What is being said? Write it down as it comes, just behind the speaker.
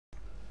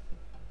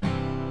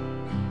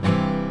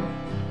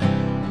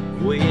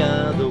We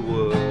are the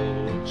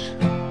world,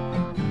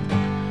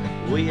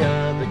 we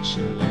are the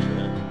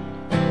children,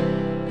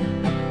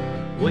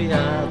 we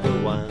are the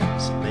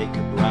ones who make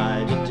a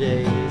brighter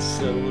day,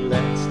 so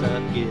let's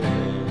start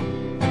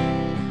giving.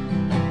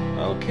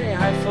 Okay,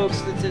 hi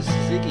folks, this is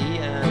Siggi,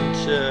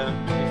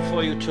 and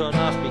before you turn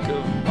off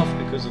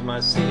because of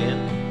my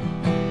singing,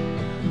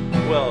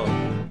 well,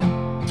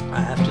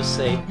 I have to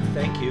say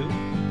thank you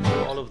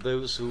to all of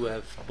those who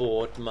have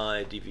bought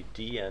my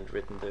DVD and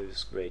written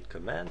those great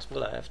comments.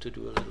 Well, I have to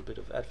do a little bit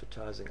of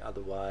advertising,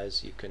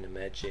 otherwise you can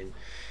imagine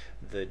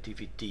the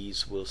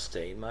DVDs will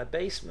stay in my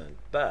basement.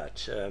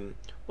 But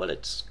well,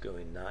 it's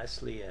going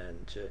nicely,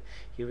 and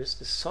here is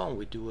the song.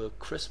 We do a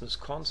Christmas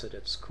concert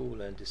at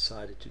school and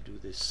decided to do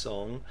this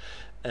song,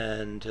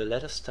 and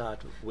let us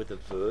start with a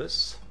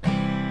verse.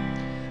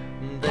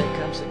 There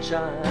comes a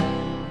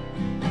chime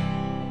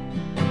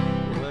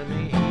when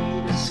we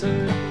heed a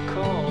certain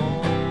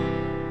call.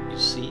 You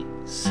see,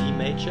 C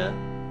major,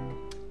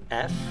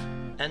 F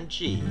and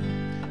G.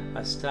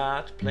 I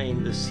start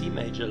playing the C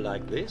major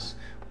like this,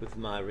 with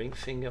my ring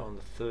finger on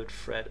the 3rd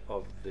fret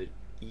of the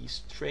E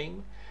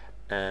string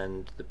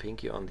and the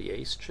pinky on the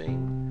A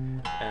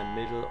string, and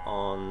middle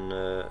on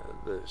the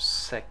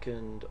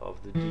 2nd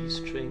of the D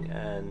string,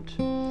 and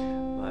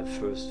my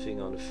 1st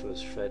finger on the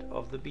 1st fret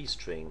of the B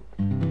string.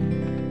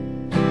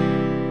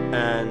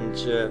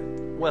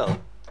 And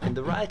well, in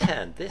the right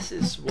hand, this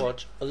is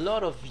what a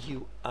lot of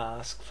you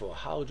ask for.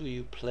 How do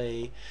you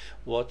play?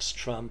 What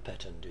strum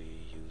pattern do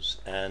you use?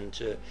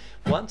 And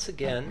once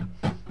again,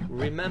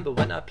 remember,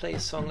 when I play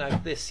a song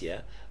like this,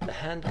 yeah, the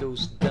hand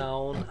goes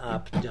down,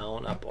 up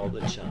all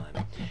the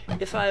time.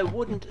 If I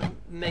wouldn't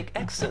make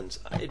accents,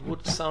 it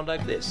would sound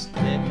like this.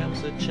 There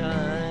comes a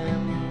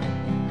chime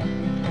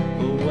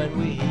when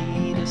we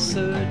heed a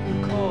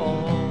certain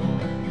call.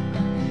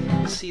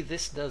 You see,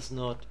 this does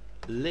not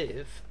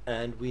live,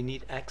 and we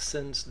need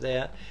accents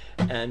there,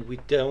 and we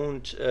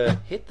don't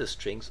hit the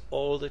strings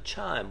all the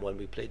time when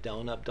we play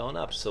down up.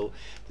 So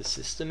the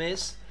system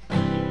is,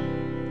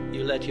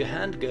 you let your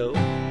hand go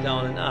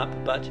down and up,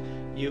 but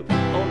you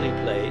only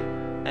play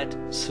at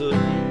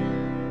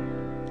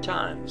certain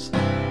times.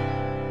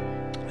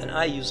 And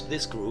I use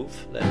this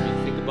groove. Let me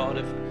think about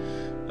it.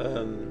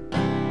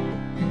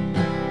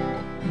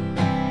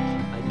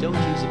 I don't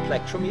use a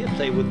plectrum here.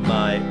 Play with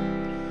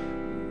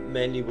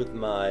mainly with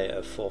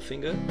my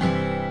forefinger.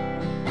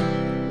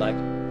 Like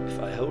if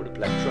I hold a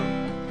plectrum,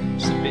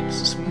 it's a bit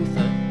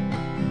smoother.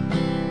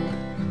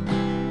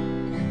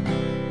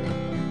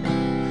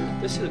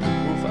 This is a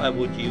groove I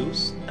would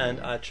use,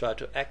 and I try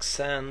to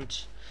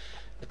accentuate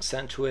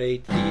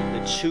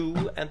the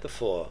 2 and the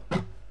 4.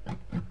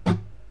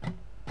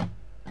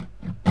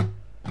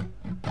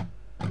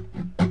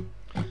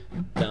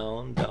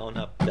 Down, down,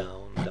 up,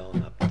 down,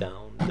 down, up,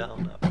 down,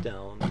 down, up,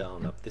 down,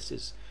 down, up. This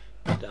is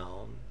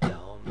down,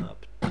 down,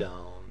 up,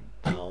 down,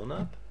 down,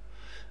 up.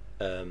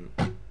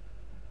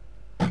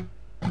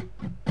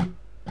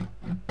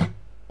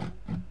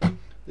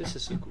 This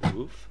is a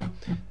groove.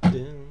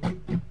 There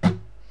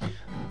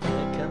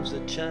comes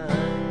a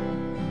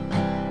chime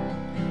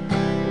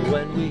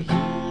when we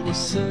heed a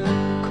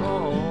certain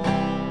call,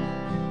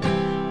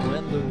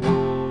 when the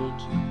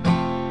world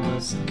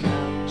must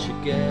come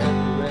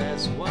together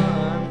as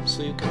one.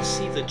 So you can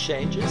see the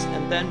changes,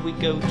 and then we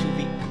go to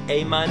the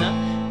A minor,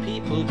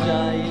 people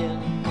dying,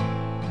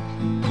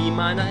 E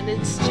minor, and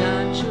it's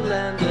time to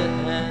lend a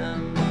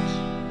hand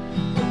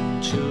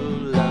to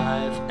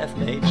life, F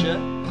major,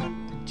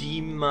 D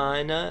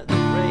minor, the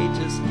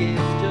greatest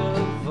gift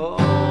of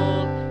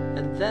all.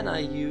 And then I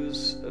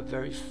use a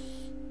very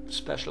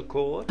special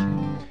chord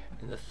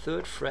in the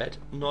 3rd fret,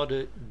 not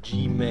a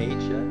G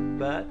major,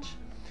 but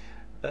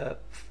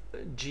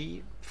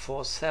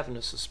G4/7,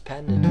 a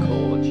suspended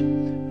chord.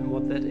 And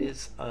what that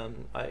is,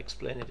 I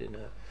explain that in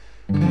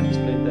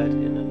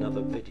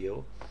another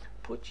video.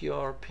 Put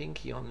your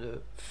pinky on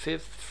the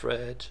 5th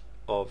fret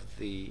of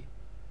the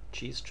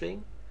G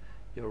string,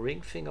 your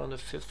ring finger on the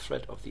 5th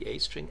fret of the A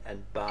string,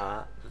 and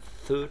bar the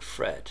 3rd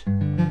fret.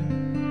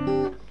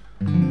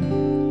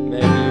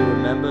 Maybe you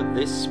remember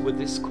this with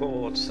this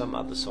chord. Some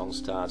other song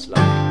starts like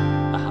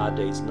A Hard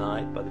Day's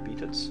Night by the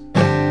Beatles,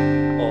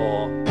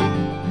 or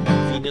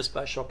Venus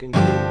by Shocking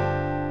Blue.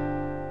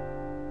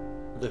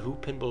 The Who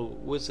Pinball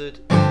Wizard,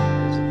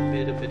 there's a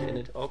bit of it in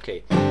it.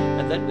 Okay,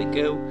 and then we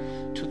go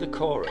to the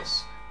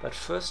chorus. But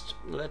first,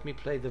 let me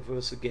play the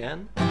verse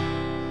again.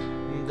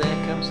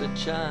 There comes a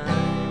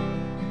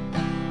chime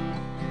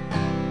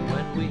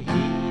when we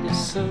heed a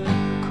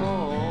certain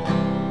call,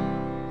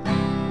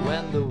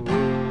 when the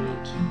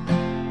world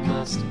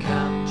must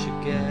come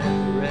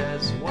together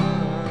as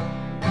one.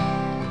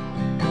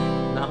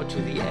 Now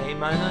to the A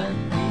minor,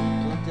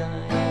 people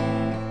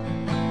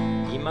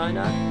die. E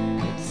minor,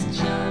 it's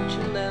time to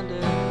lend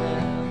a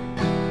hand.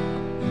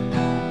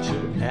 To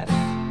F,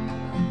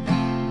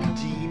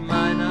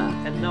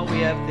 and now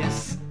we have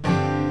this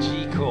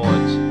G chord,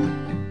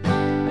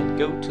 and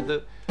go to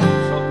the,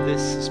 from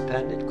this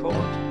suspended chord,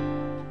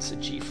 it's a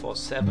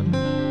G4/7,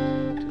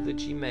 to the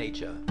G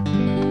major.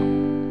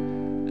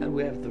 And then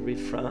we have the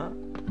refrain.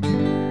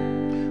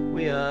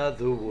 We are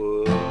the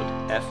world,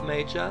 F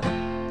major,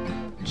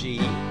 G,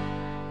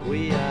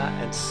 we are,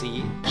 and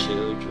C,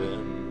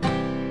 children.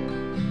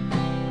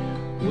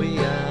 We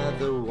are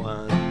the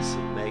ones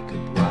who make a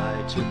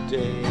brighter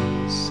day,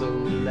 so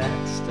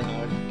let's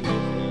start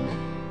giving.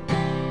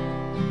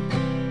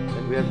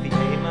 Then we have the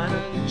A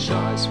minor,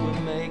 choice we're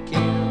making.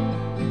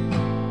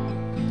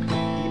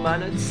 E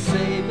minor, it's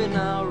saving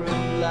our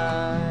own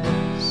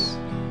lives.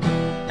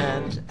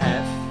 And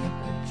F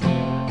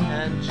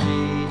and G,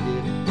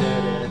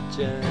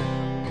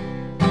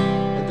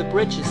 and the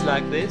bridge is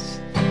like this.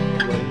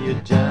 When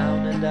you're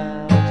down and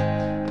out,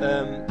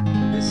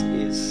 this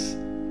is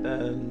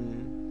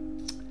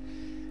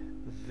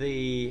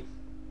the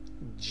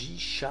G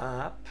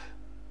sharp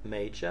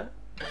major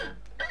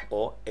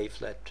or A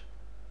flat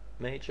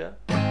major,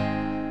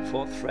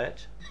 4th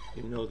fret.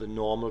 You know the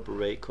normal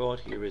beret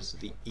chord. Here is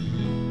the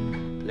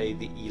E. Play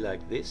the E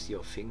like this.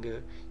 Your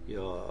finger,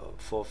 your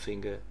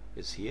forefinger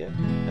is here,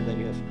 and then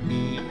you have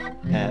E,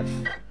 F,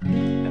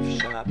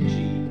 F sharp,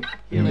 G.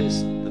 Here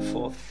is the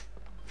fourth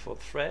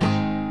fret.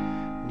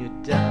 And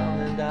you're down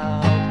and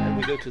out, and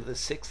we go to the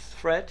 6th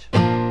fret,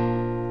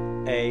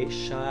 A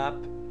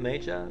sharp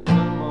major, a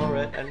little more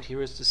red, and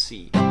here is the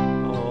C.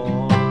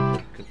 Oh,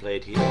 you can play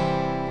it here,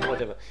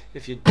 whatever.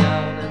 If you're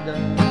down and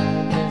out,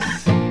 there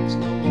seems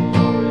no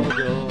more at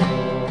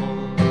all.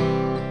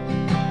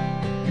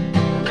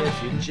 And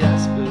if you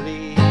just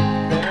believe,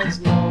 there's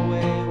no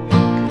way we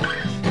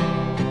can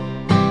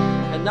fall.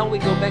 And now we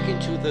go back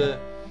into the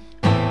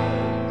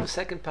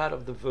second part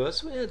of the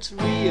verse, where it's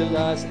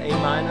realize A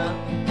minor,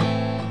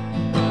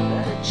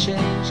 that a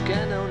change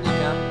can only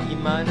come E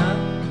minor.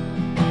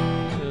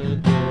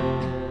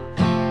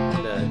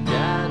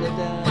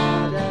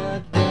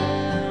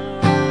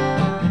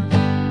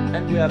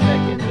 And we are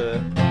back in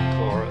the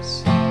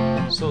chorus.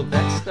 So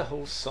that's the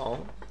whole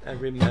song.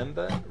 And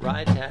remember,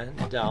 right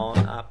hand down,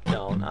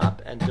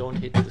 up, and don't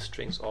hit the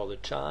strings all the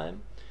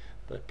time,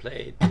 but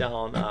play it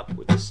down, up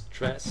with the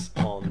stress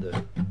on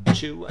the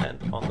 2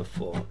 and on the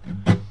 4.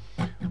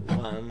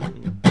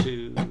 1,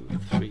 2,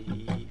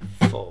 3,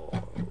 4.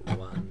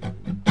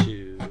 1,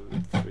 2,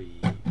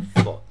 3,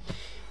 4.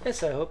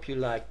 Yes, I hope you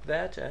liked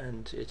that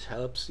and it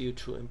helps you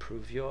to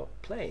improve your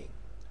playing.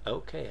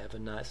 Okay, have a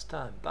nice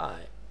time.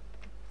 Bye.